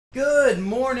Good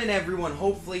morning, everyone.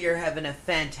 Hopefully you're having a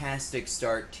fantastic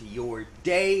start to your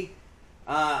day.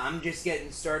 I'm just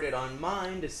getting started on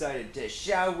mine. Decided to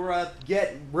shower up,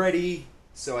 get ready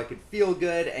so I could feel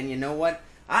good. And you know what?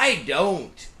 I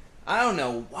don't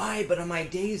know why, but on my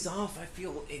days off, I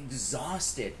feel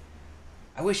exhausted.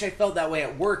 I wish I felt that way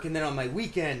at work, and then on my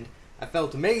weekend, I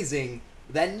felt amazing.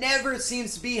 That never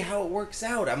seems to be how it works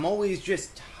out. I'm always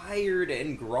just tired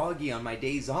and groggy on my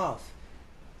days off.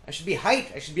 I should be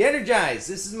hyped. I should be energized.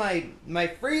 This is my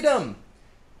freedom.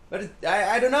 But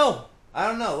I don't know.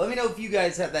 Let me know if you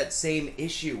guys have that same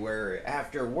issue where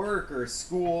after work or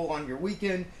school on your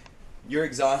weekend, you're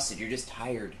exhausted. You're just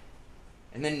tired.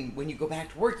 And then when you go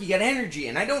back to work, you get energy.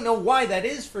 And I don't know why that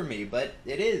is for me, but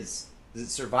it is. Is it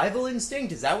survival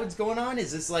instinct? Is that what's going on?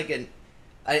 Is this like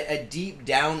a deep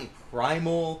down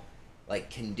primal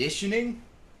like conditioning?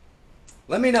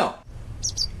 Let me know.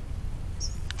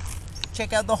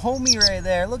 Check out the homie right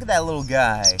there. Look at that little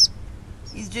guy.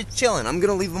 He's just chilling. I'm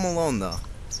gonna leave him alone though.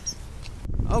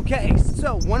 Okay,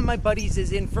 so one of my buddies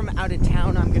is in from out of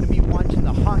town. I'm gonna be watching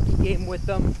the hockey game with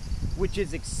them, which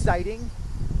is exciting.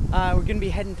 We're gonna be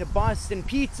heading to Boston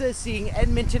Pizza, seeing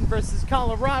Edmonton versus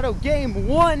Colorado, game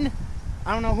 1.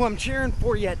 I don't know who I'm cheering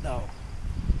for yet though.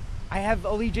 I have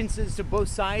allegiances to both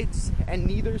sides and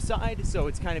neither side, so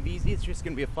it's kind of easy. It's just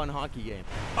gonna be a fun hockey game.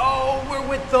 Oh, we're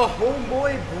with the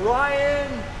homeboy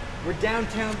Brian. We're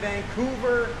downtown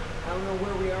Vancouver. I don't know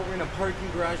where we are. We're in a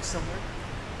parking garage somewhere.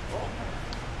 Oh.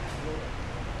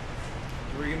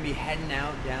 We're gonna be heading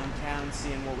out downtown,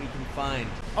 seeing what we can find.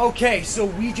 Okay, so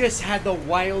we just had the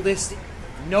wildest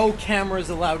no cameras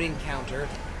allowed encounter.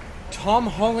 Tom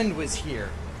Holland was here.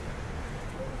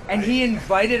 And he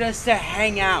invited us to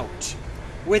hang out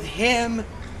with him,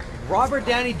 Robert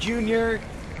Downey Jr.,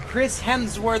 Chris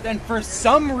Hemsworth, and for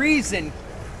some reason,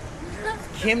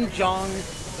 Kim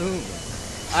Jong-un.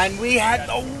 And we had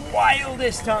the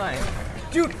wildest time.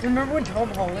 Dude, remember when Tom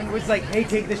Holland was like, hey,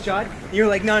 take the shot? And you're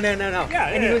like, no.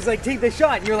 And he was like, take the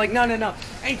shot. And you're like, no.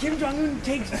 And Kim Jong-un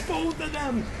takes both of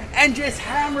them and just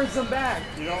hammers them back.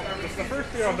 You know, it's the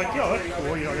first year I was like, yo, that's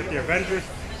cool. You know, get the Avengers.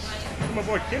 My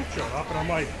boy Kim showed up, and I'm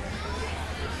like,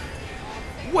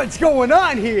 what's going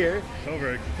on here?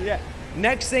 Roderick. Yeah.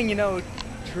 Next thing you know,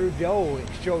 Trudeau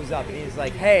shows up and he's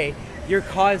like, hey, you're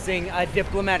causing a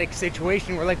diplomatic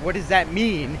situation. We're like, what does that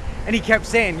mean? And he kept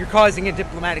saying, you're causing a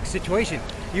diplomatic situation.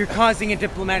 You're causing a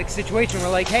diplomatic situation. We're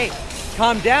like, hey,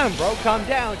 calm down, bro, calm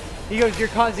down. He goes, you're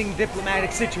causing a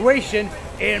diplomatic situation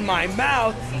in my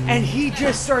mouth. And he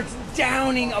just starts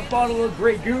downing a bottle of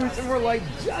Grey Goose. And we're like,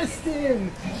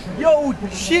 Justin, yo,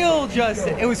 chill,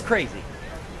 Justin. It was crazy.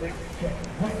 Yeah,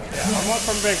 I'm not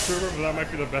from Vancouver, but that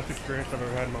might be the best experience I've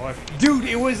ever had in my life. Dude,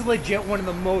 it was legit one of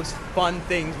the most fun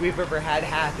things we've ever had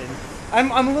happen.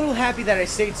 I'm a little happy that I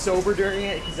stayed sober during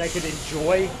it because I could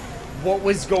enjoy what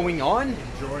was going on.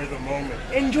 Enjoy the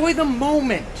moment. Enjoy the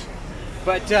moment.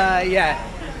 But yeah,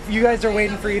 if you guys are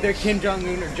waiting for either Kim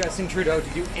Jong-un or Justin Trudeau to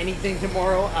do anything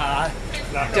tomorrow,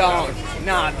 don't.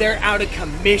 Nah, they're out of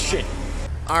commission.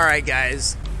 Alright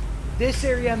guys, this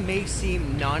area may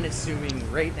seem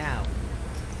non-assuming right now,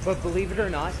 but believe it or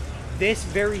not, this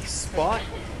very spot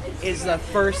is the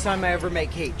first time I ever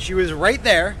met Kate. She was right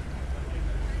there,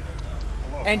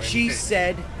 and she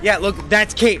said, yeah, look,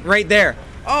 that's Kate right there.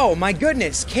 Oh my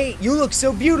goodness, Kate, you look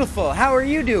so beautiful. How are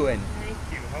you doing? Thank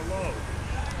you, hello.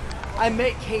 I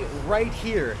met Kate right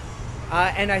here,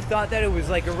 and I thought that it was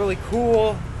like a really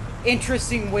cool,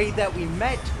 interesting way that we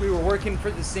met. We were working for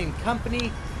the same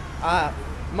company.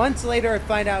 Months later, I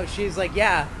find out she's like,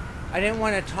 yeah, I didn't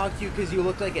want to talk to you because you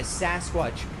look like a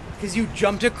Sasquatch because you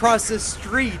jumped across the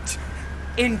street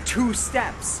in 2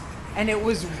 steps. And it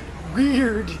was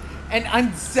weird and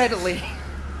unsettling.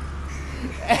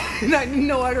 And I didn't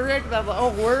know how to react. I was like,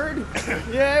 oh, word?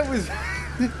 Yeah, it was...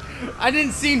 I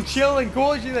didn't seem chill and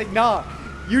cool. She's like, nah,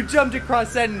 you jumped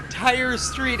across that entire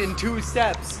street in 2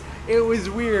 steps. It was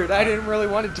weird. I didn't really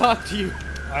want to talk to you.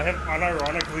 I have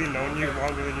unironically known you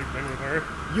longer than you've been with her.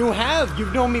 You have.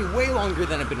 You've known me way longer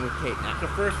than I've been with Kate now. It's the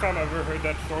first time I've ever heard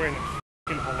that story, and it's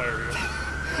f***ing hilarious.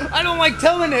 I don't like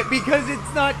telling it because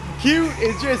it's not cute.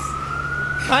 It's just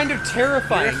kind of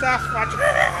terrifying. You're a Sasquatch.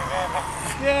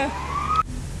 Yeah.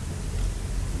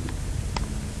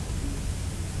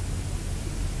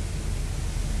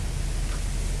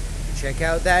 Check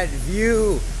out that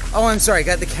view. Oh, I'm sorry. I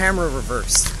got the camera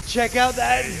reversed. Check out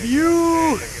that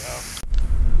view.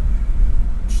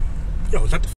 Yo,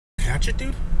 is that the hatchet,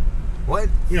 dude? What?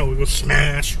 You know, we go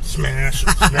smash, smash,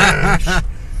 smash. I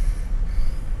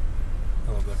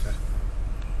love that guy.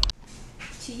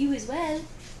 To you as well.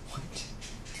 What?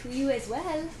 To you as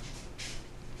well.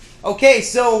 Okay,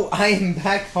 so I am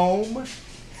back home.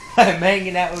 I'm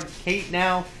hanging out with Kate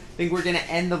now. I think we're gonna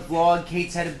end the vlog.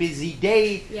 Kate's had a busy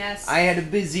day. Yes. I had a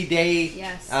busy day.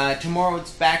 Yes. Tomorrow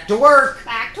it's back to work.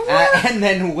 Back to work. And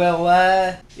then we'll,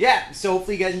 yeah. So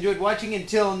hopefully you guys enjoyed watching.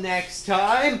 Until next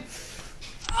time.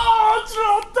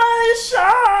 Observation!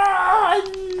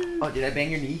 Oh, did I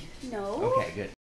bang your knee? No. Okay, good.